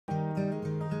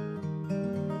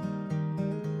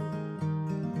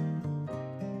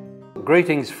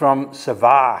Greetings from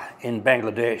Savar in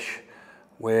Bangladesh,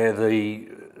 where the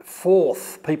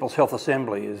 4th People's Health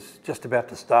Assembly is just about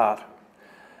to start.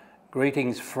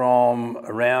 Greetings from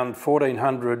around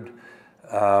 1,400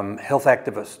 health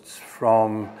activists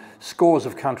from scores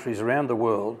of countries around the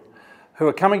world who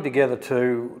are coming together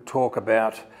to talk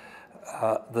about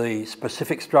the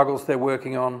specific struggles they're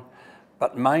working on,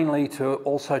 but mainly to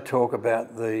also talk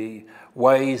about the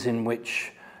ways in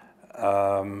which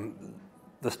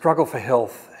the struggle for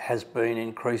health has been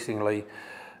increasingly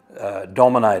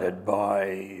dominated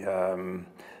by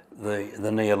the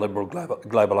neoliberal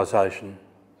globalisation.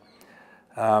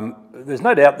 There's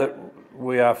no doubt that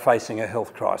we are facing a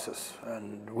health crisis,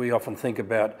 and we often think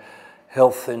about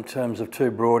health in terms of two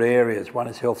broad areas. One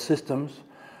is health systems,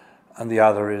 and the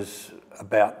other is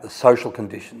about the social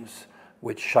conditions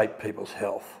which shape people's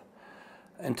health.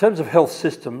 In terms of health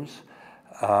systems,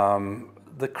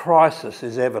 the crisis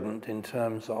is evident in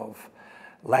terms of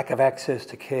lack of access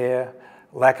to care,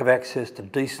 lack of access to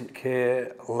decent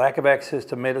care, lack of access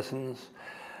to medicines,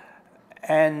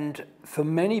 and for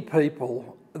many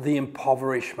people, the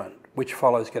impoverishment which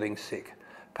follows getting sick,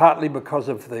 partly because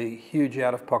of the huge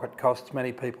out-of-pocket costs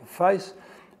many people face,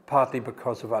 partly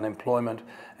because of unemployment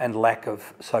and lack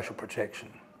of social protection.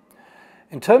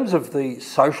 In terms of the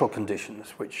social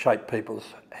conditions which shape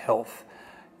people's health,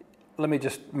 let me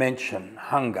just mention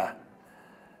hunger.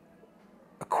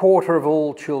 A quarter of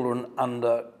all children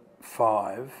under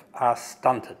 5 are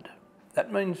stunted.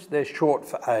 That means they're short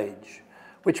for age,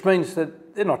 which means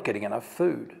that they're not getting enough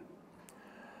food.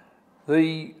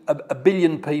 A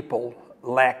billion people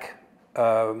lack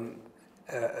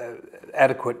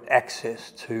adequate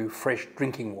access to fresh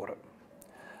drinking water,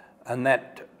 and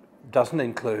that doesn't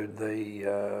include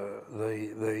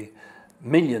the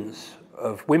millions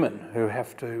of women who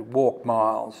have to walk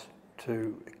miles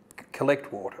to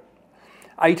collect water.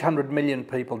 800 million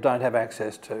people don't have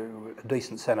access to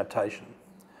decent sanitation.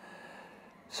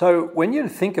 So when you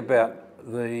think about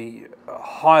the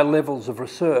high levels of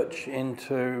research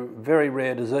into very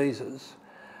rare diseases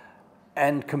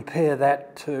and compare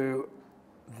that to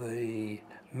the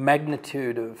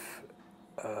magnitude of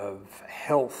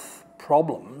health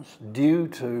problems due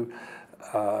to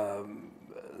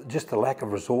just the lack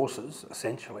of resources,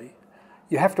 essentially,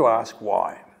 you have to ask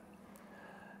why.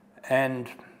 And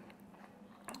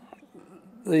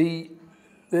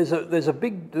there's a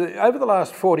big, over the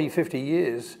last 40, 50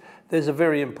 years, there's a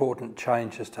very important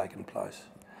change has taken place.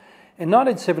 In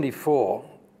 1974,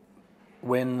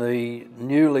 when the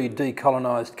newly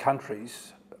decolonised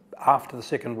countries after the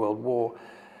Second World War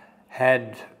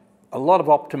had a lot of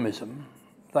optimism,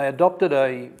 they adopted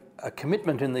a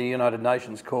commitment in the United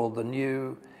Nations called the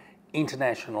new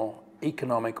International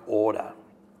Economic Order.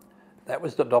 That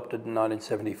was adopted in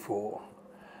 1974.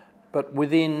 But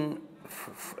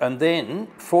and then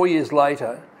 4 years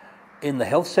later, in the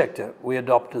health sector, we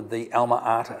adopted the Alma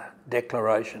Ata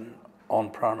Declaration on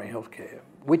Primary Health Care,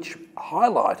 which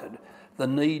highlighted the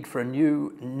need for a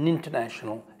new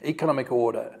international economic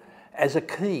order as a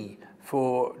key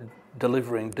for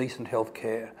delivering decent health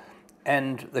care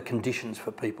and the conditions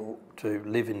for people to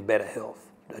live in better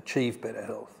health, achieve better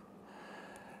health.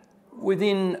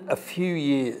 Within a few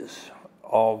years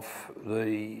of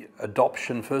the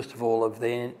adoption, first of all, of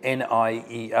the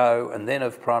NIEO and then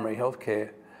of primary health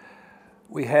care,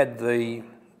 we had a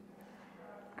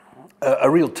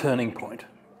real turning point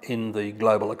in the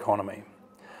global economy.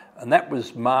 And that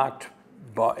was marked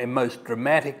by, most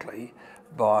dramatically,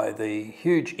 by the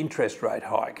huge interest rate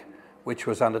hike which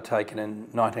was undertaken in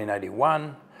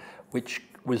 1981, which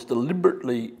was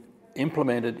deliberately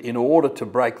implemented in order to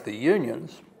break the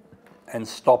unions and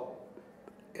stop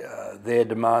their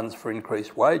demands for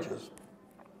increased wages.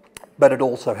 But it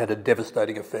also had a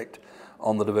devastating effect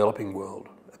on the developing world,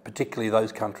 particularly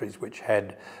those countries which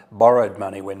had borrowed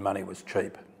money when money was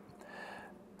cheap.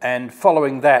 And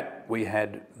following that, we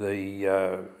had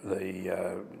the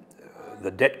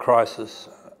debt crisis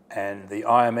and the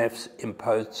IMF's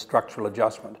imposed structural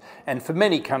adjustment. And for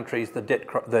many countries,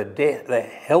 the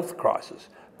health crisis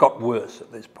got worse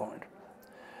at this point.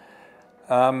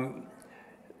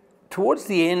 Towards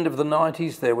the end of the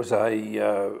 90s, there was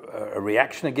a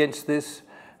reaction against this,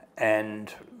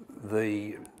 and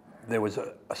there was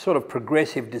a sort of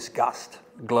progressive disgust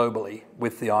globally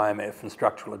with the IMF and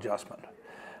structural adjustment.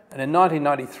 And in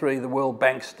 1993, the World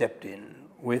Bank stepped in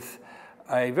with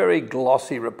a very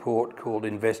glossy report called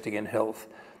Investing in Health,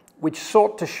 which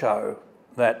sought to show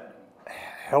that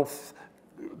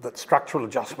structural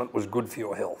adjustment was good for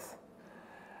your health.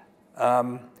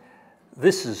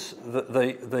 This is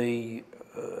the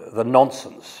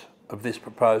nonsense of this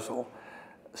proposal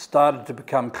started to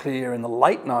become clear in the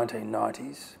late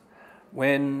 1990s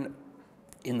when,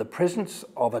 in the presence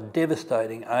of a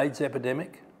devastating AIDS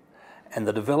epidemic and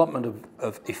the development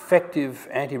of effective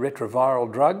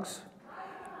antiretroviral drugs,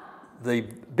 the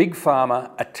Big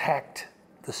Pharma attacked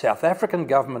the South African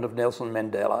government of Nelson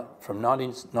Mandela from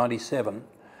 1997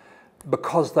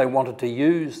 because they wanted to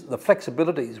use the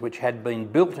flexibilities which had been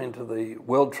built into the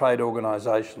World Trade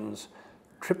Organisation's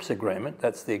TRIPS agreement,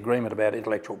 that's the agreement about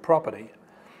intellectual property,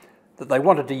 that they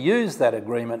wanted to use that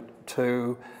agreement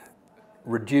to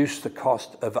reduce the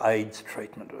cost of AIDS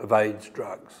treatment, of AIDS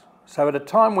drugs. So at a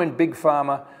time when Big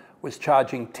Pharma was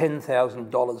charging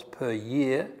 $10,000 per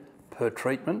year, per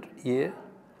treatment year,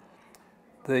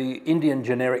 the Indian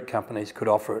generic companies could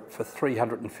offer it for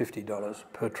 $350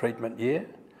 per treatment year,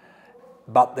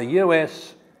 but the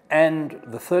US and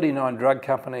the 39 drug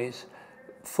companies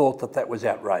thought that that was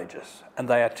outrageous, and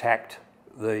they attacked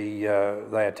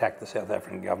the South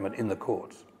African government in the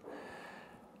courts.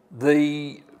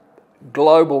 The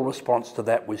global response to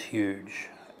that was huge,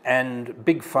 and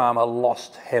Big Pharma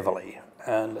lost heavily,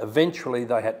 and eventually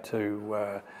they had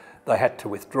to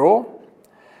withdraw.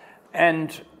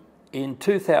 And in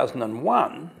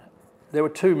 2001, there were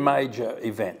two major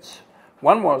events.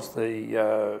 One was the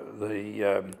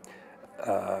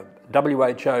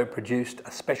WHO produced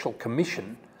a special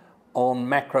commission on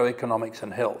macroeconomics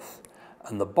and health.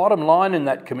 And the bottom line in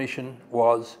that commission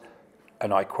was,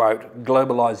 and I quote,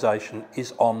 "Globalisation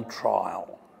is on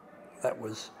trial." That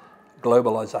was,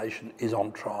 globalisation is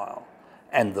on trial.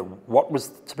 And what was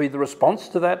to be the response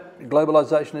to that,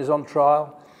 globalisation is on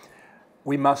trial?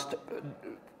 We must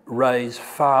raise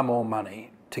far more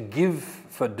money to give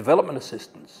for development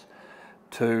assistance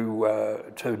to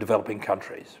developing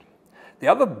countries. The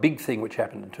other big thing which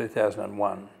happened in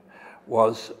 2001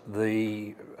 was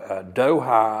the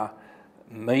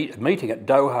meeting at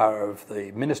Doha of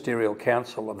the Ministerial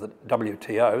Council of the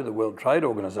WTO, the World Trade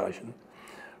Organization,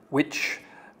 which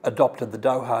adopted the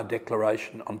Doha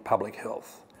Declaration on Public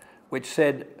Health, which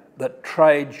said that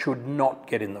trade should not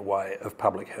get in the way of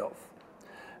public health,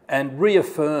 and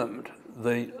reaffirmed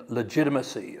the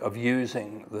legitimacy of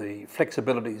using the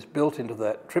flexibilities built into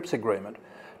that TRIPS agreement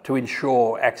to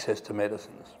ensure access to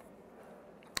medicines.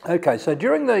 Okay, so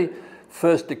during the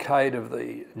first decade of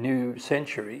the new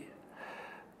century,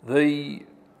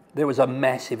 there was a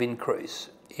massive increase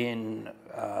in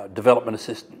development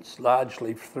assistance,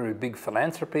 largely through big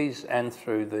philanthropies and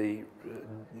through the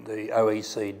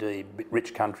OECD,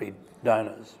 rich country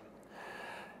donors.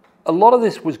 A lot of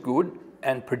this was good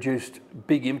and produced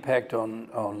big impact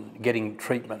on getting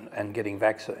treatment and getting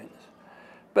vaccines.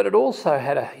 But it also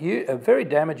had a very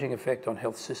damaging effect on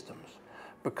health systems,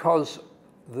 because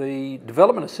the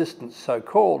development assistance,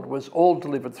 so-called, was all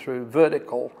delivered through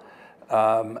vertical,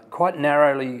 quite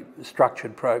narrowly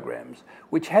structured programs,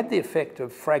 which had the effect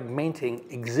of fragmenting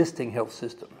existing health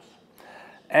systems.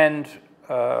 And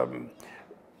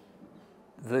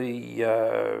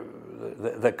the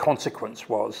consequence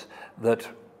was that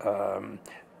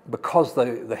because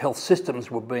the health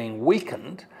systems were being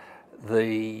weakened,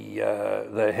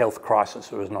 the health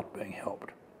crisis was not being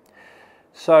helped.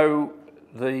 So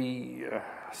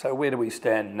where do we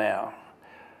stand now?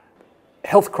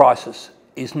 Health crisis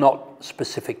is not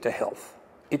specific to health.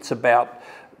 It's about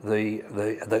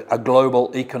a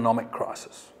global economic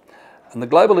crisis. And the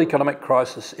global economic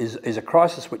crisis is a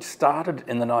crisis which started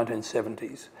in the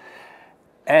 1970s.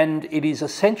 And it is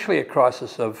essentially a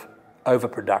crisis of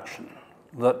overproduction,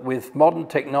 that with modern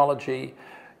technology,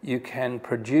 you can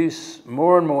produce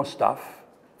more and more stuff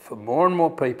for more and more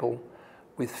people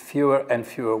with fewer and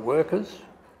fewer workers.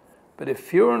 But if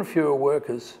fewer and fewer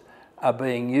workers are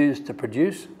being used to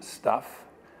produce stuff,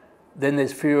 then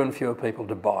there's fewer and fewer people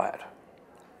to buy it,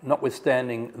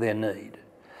 notwithstanding their need.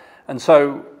 And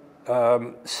so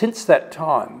since that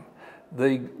time,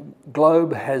 the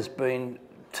globe has been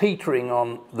teetering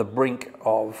on the brink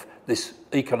of this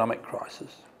economic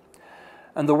crisis.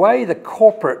 And the way the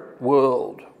corporate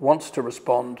world wants to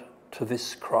respond to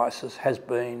this crisis has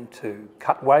been to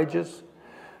cut wages,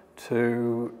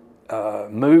 to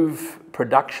move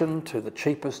production to the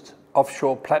cheapest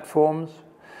offshore platforms,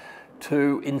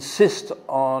 to insist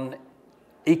on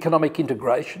economic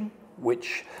integration,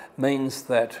 which means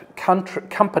that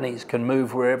companies can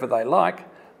move wherever they like,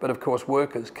 but of course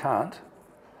workers can't.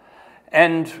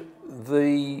 And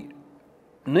the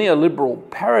neoliberal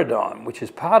paradigm, which is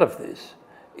part of this,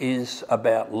 is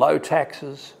about low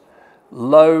taxes,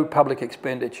 low public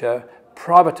expenditure,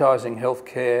 privatising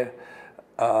healthcare,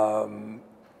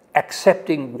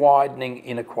 accepting widening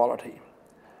inequality.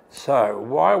 So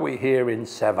why are we here in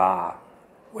Savar?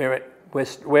 We're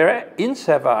in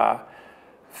Savar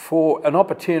for an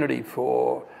opportunity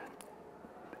for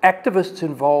activists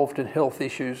involved in health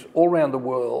issues all around the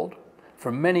world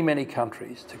from many, many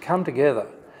countries to come together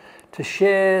to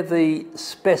share the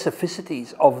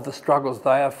specificities of the struggles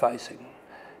they are facing,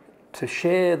 to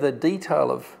share the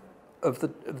detail of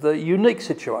the unique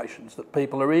situations that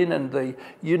people are in and the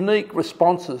unique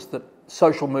responses that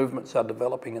social movements are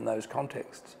developing in those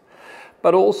contexts,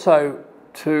 but also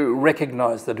to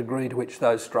recognise the degree to which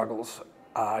those struggles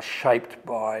are shaped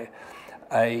by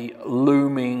a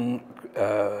looming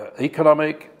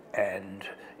economic and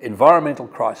environmental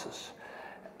crisis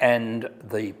and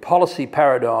the policy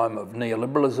paradigm of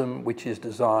neoliberalism, which is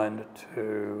designed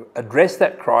to address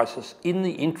that crisis in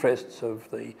the interests of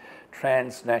the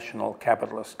transnational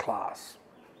capitalist class.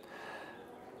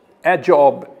 Our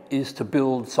job is to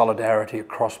build solidarity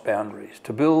across boundaries,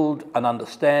 to build an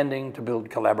understanding, to build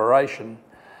collaboration,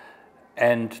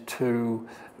 and to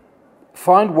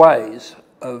find ways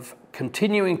of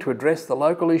continuing to address the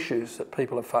local issues that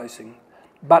people are facing,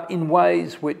 but in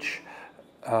ways which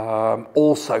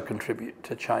also contribute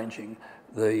to changing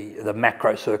the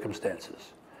macro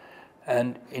circumstances.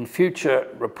 And in future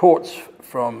reports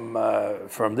from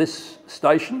this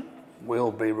station,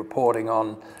 we'll be reporting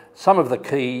on some of the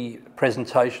key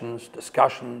presentations,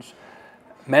 discussions,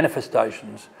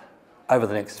 manifestations over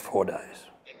the next 4 days.